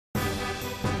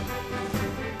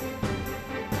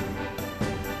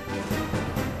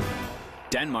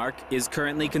Denmark is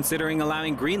currently considering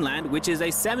allowing Greenland, which is a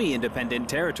semi-independent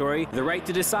territory, the right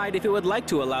to decide if it would like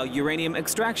to allow uranium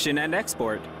extraction and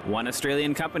export. One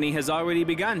Australian company has already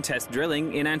begun test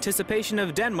drilling in anticipation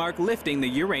of Denmark lifting the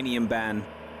uranium ban.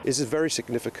 It's a very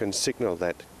significant signal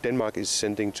that Denmark is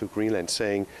sending to Greenland,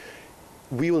 saying,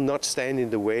 we will not stand in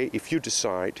the way if you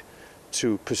decide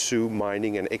to pursue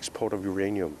mining and export of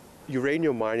uranium.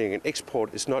 Uranium mining and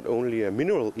export is not only a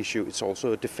mineral issue, it's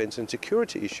also a defense and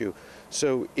security issue.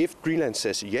 So if Greenland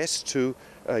says yes to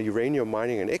uranium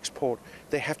mining and export,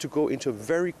 they have to go into a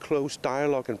very close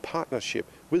dialogue and partnership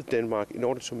with Denmark in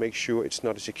order to make sure it's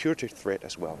not a security threat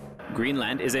as well.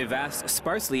 Greenland is a vast,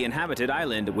 sparsely inhabited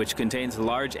island which contains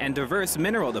large and diverse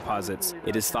mineral deposits.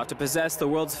 It is thought to possess the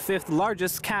world's 5th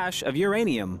largest cache of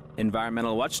uranium.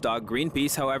 Environmental watchdog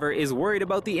Greenpeace, however, is worried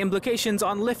about the implications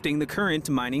on lifting the current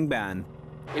mining ban.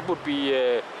 It would be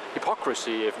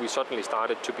hypocrisy if we suddenly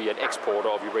started to be an exporter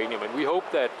of uranium, and we hope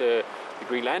that the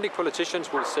Greenlandic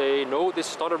politicians will say, no,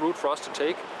 this is not a route for us to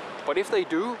take. But if they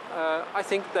do, I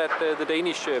think that the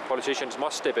Danish politicians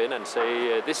must step in and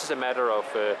say this is a matter of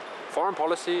foreign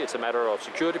policy, it's a matter of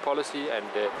security policy, and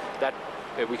that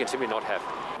we can simply not have.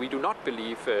 We do not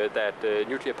believe that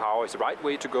nuclear power is the right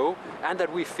way to go, and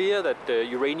that we fear that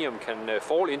uranium can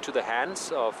fall into the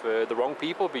hands of the wrong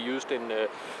people, be used in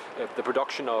the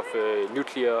production of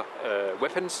nuclear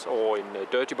weapons or in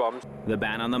dirty bombs. The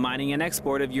ban on the mining and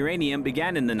export of uranium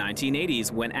began in the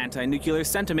 1980s when anti-nuclear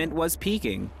sentiment was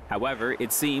peaking. However,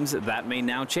 it seems that may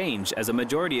now change, as a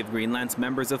majority of Greenland's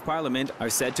members of parliament are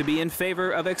said to be in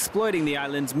favor of exploiting the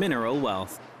island's mineral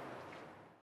wealth.